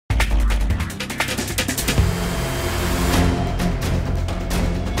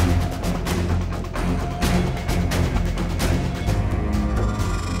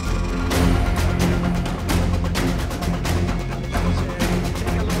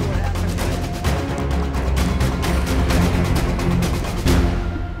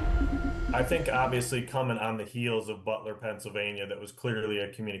I think obviously coming on the heels of Butler, Pennsylvania, that was clearly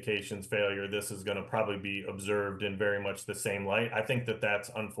a communications failure. This is going to probably be observed in very much the same light. I think that that's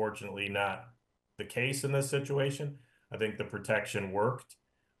unfortunately not the case in this situation. I think the protection worked.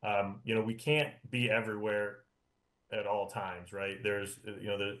 We can't be everywhere at all times, right?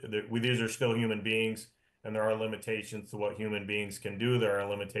 These are still human beings, and there are limitations to what human beings can do. There are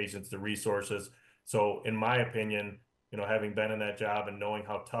limitations to resources. So, in my opinion, having been in that job and knowing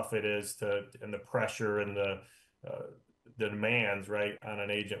how tough it is and the pressure and the demands, right, on an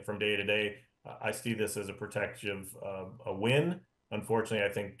agent from day to day, I see this as a protective, a win. Unfortunately,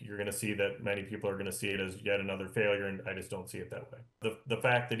 I think you're going to see that many people are going to see it as yet another failure, and I just don't see it that way. The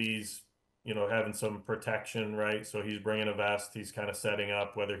fact that he's having some protection, right? So he's bringing a vest. He's kind of setting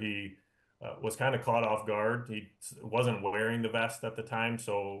up whether he was kind of caught off guard. He wasn't wearing the vest at the time,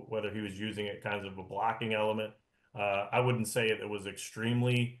 so whether he was using it kind of a blocking element, I wouldn't say it was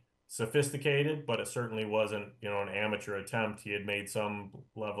extremely sophisticated, but it certainly wasn't, an amateur attempt. He had made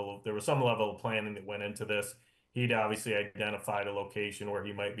there was some level of planning that went into this. He'd obviously identified a location where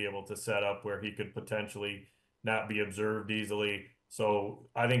he might be able to set up where he could potentially not be observed easily. So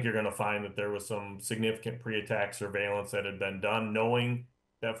I think you're going to find that there was some significant pre-attack surveillance that had been done, knowing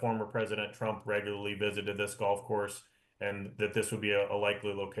that former President Trump regularly visited this golf course and that this would be a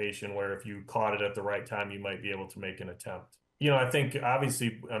likely location where if you caught it at the right time, you might be able to make an attempt. I think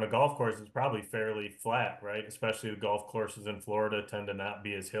obviously on a golf course, it's probably fairly flat, right? Especially the golf courses in Florida tend to not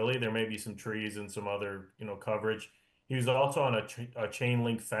be as hilly. There may be some trees and some other, coverage. He was also on a chain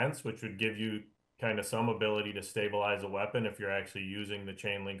link fence, which would give you kind of some ability to stabilize a weapon if you're actually using the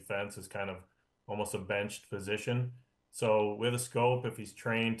chain link fence as kind of almost a benched position. So with a scope, if he's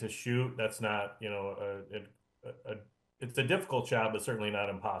trained to shoot, that's not, it's a difficult job, but certainly not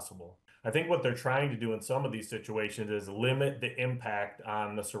impossible. I think what they're trying to do in some of these situations is limit the impact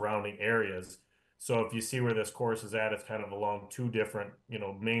on the surrounding areas. So if you see where this course is at, it's kind of along two different,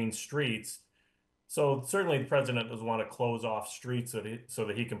 main streets. So certainly the president doesn't want to close off streets so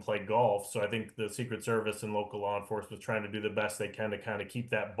that he can play golf. So I think the Secret Service and local law enforcement is trying to do the best they can to kind of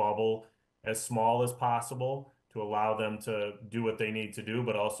keep that bubble as small as possible to allow them to do what they need to do,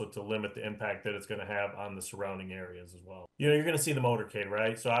 but also to limit the impact that it's going to have on the surrounding areas as well. You're going to see the motorcade,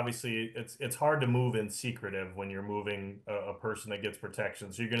 right? So obviously it's hard to move in secretive when you're moving a person that gets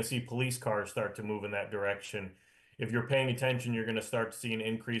protection. So you're going to see police cars start to move in that direction. If you're paying attention, you're going to start to see an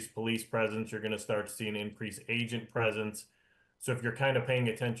increased police presence. You're going to start to see an increased agent presence. So if you're kind of paying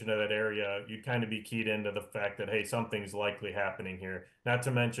attention to that area, you'd kind of be keyed into the fact that, hey, something's likely happening here. Not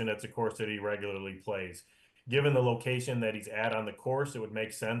to mention it's a course that he regularly plays. Given the location that he's at on the course, it would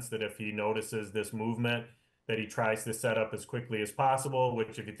make sense that if he notices this movement, that he tries to set up as quickly as possible,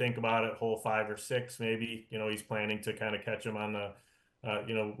 which if you think about it, hole 5 or 6, maybe, he's planning to kind of catch him on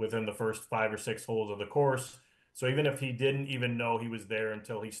within the first 5 or 6 holes of the course. So even if he didn't even know he was there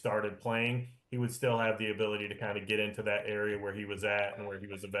until he started playing, he would still have the ability to kind of get into that area where he was at and where he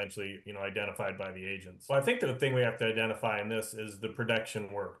was eventually, identified by the agents. So I think the thing we have to identify in this is the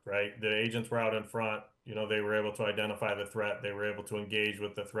protection worked, right? The agents were out in front, they were able to identify the threat, they were able to engage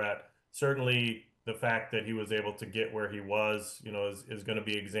with the threat. Certainly the fact that he was able to get where he was, is going to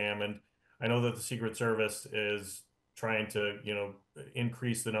be examined. I know that the Secret Service is trying to,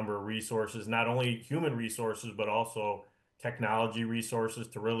 increase the number of resources, not only human resources, but also technology resources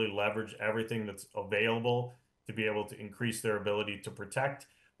to really leverage everything that's available to be able to increase their ability to protect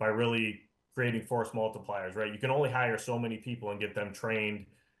by really creating force multipliers, right? You can only hire so many people and get them trained,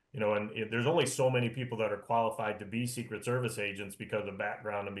 and there's only so many people that are qualified to be Secret Service agents because of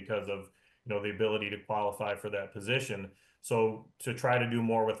background and because of, the ability to qualify for that position. So to try to do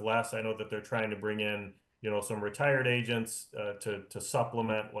more with less, I know that they're trying to bring in some retired agents to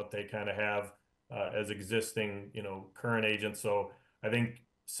supplement what they kind of have as existing, current agents. So I think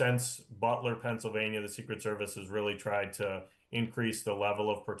since Butler, Pennsylvania, the Secret Service has really tried to increase the level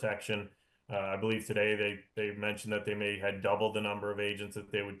of protection. I believe today they mentioned that they may had doubled the number of agents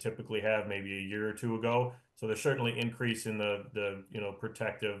that they would typically have maybe a year or two ago. So they're certainly increasing the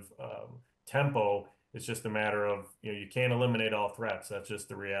protective tempo. It's just a matter of, you can't eliminate all threats. That's just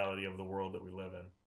the reality of the world that we live in.